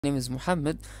My name is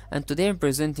Mohamed, and today I'm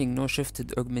presenting no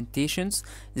shifted augmentations.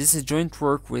 This is joint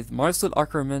work with Marcel,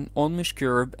 Ackermann, Unmesh,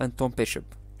 Kurup, and Tom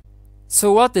Bishop.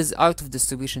 So what is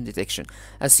out-of-distribution detection?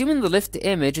 Assuming the left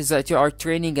image is that you are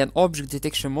training an object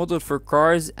detection model for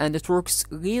cars and it works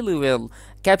really well,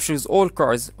 captures all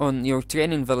cars on your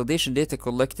training validation data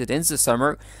collected in the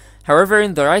summer. However,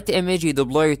 in the right image you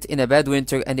deploy it in a bad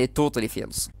winter and it totally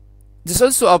fails. This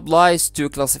also applies to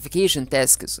classification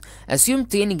tasks. Assume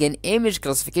training an image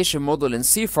classification model in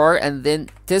CFAR and then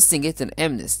testing it in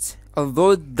MNIST,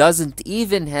 although it doesn't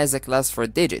even has a class for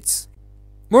digits.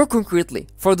 More concretely,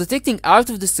 for detecting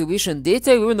out-of-distribution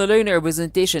data, we want to learn a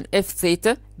representation f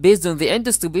theta based on the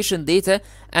in-distribution data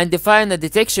and define a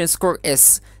detection score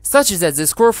S, such that the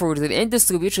score for the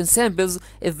in-distribution samples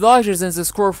is larger than the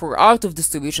score for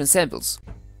out-of-distribution samples.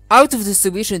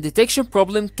 Out-of-distribution detection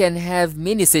problem can have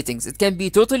many settings. It can be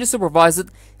totally supervised,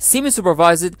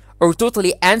 semi-supervised, or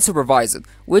totally unsupervised,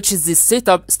 which is the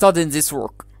setup studied in this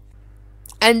work.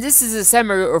 And this is a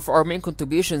summary of our main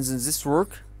contributions in this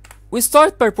work. We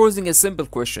start by posing a simple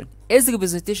question. Is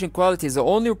representation quality the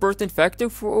only important factor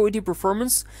for OOD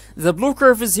performance? The blue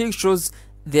curves here shows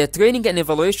the training and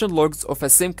evaluation logs of a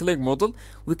same-clear model.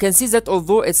 We can see that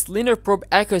although its linear probe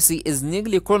accuracy is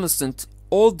nearly constant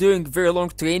all during very long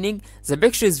training, the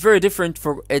picture is very different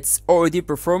for its OOD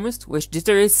performance, which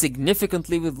deteriorates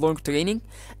significantly with long training.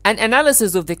 An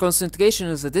analysis of the concentration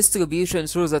of the distribution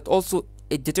shows that also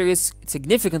it deteriorates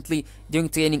significantly during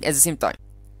training at the same time.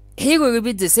 Here we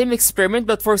repeat the same experiment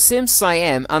but for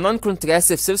SIM-SIAM, a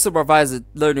non-contrastive self-supervised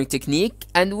learning technique,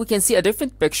 and we can see a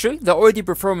different picture. The OOD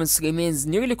performance remains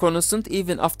nearly constant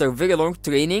even after very long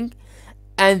training,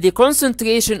 and the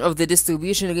concentration of the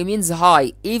distribution remains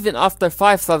high even after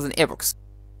 5,000 epochs.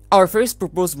 Our first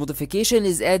proposed modification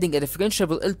is adding a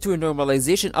differentiable L2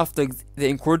 normalization after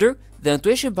the encoder. The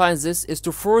intuition behind this is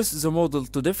to force the model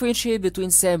to differentiate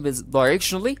between samples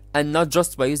directionally and not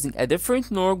just by using a different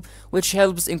norm, which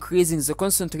helps increasing the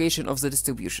concentration of the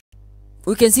distribution.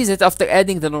 We can see that after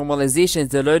adding the normalization,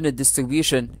 the learned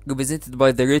distribution represented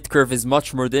by the red curve is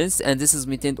much more dense, and this is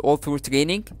maintained all through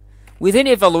training. We then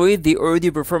evaluate the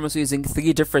OOD performance using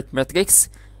three different metrics.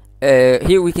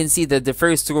 Here we can see that the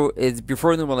first row is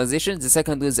before normalization, the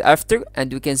second row is after,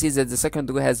 and we can see that the second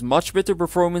row has much better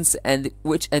performance and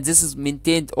this is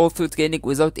maintained all through training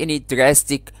without any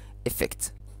drastic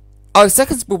effect. Our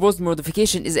second proposed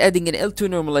modification is adding an L2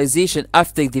 normalization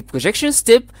after the projection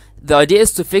step. The idea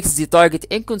is to fix the target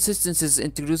inconsistencies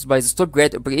introduced by the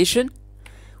stop-grad operation.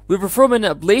 We perform an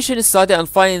ablation study and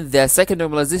find the second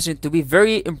normalization to be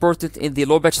very important in the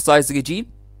low batch size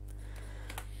regime.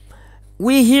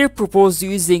 We here propose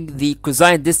using the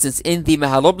cosine distance in the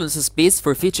Mahalan space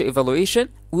for feature evaluation.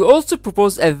 We also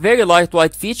propose a very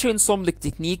lightweight feature ensemble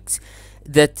technique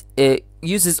that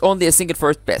uses only a single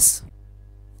forward pass.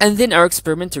 And then our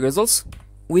experimental results.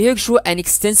 We here show an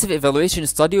extensive evaluation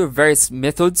study of various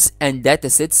methods and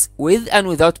datasets with and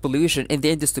without pollution in the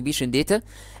in-distribution data.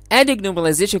 Adding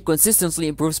normalization consistently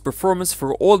improves performance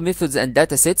for all methods and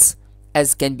datasets,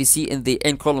 as can be seen in the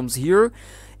N columns here,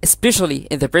 especially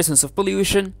in the presence of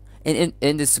pollution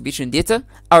in distribution data.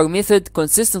 Our method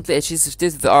consistently achieves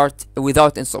state-of-the-art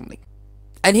without ensembling.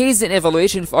 And here is an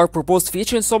evaluation of our proposed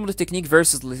feature ensemble technique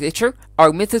versus literature.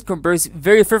 Our method compares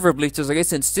very favorably to the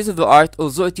recent state-of-the-art,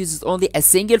 although it uses only a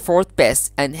single forward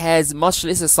pass and has much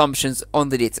less assumptions on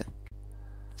the data.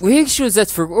 We here show that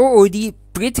for OOD,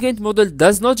 pre-trained model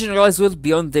does not generalize well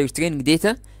beyond their training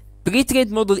data.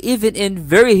 Pre-trained model, even in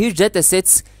very huge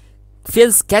datasets,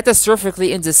 fails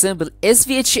catastrophically in the sample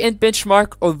SVHN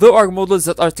benchmark, although our models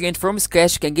that are trained from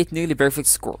scratch can get nearly perfect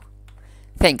score.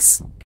 Thanks.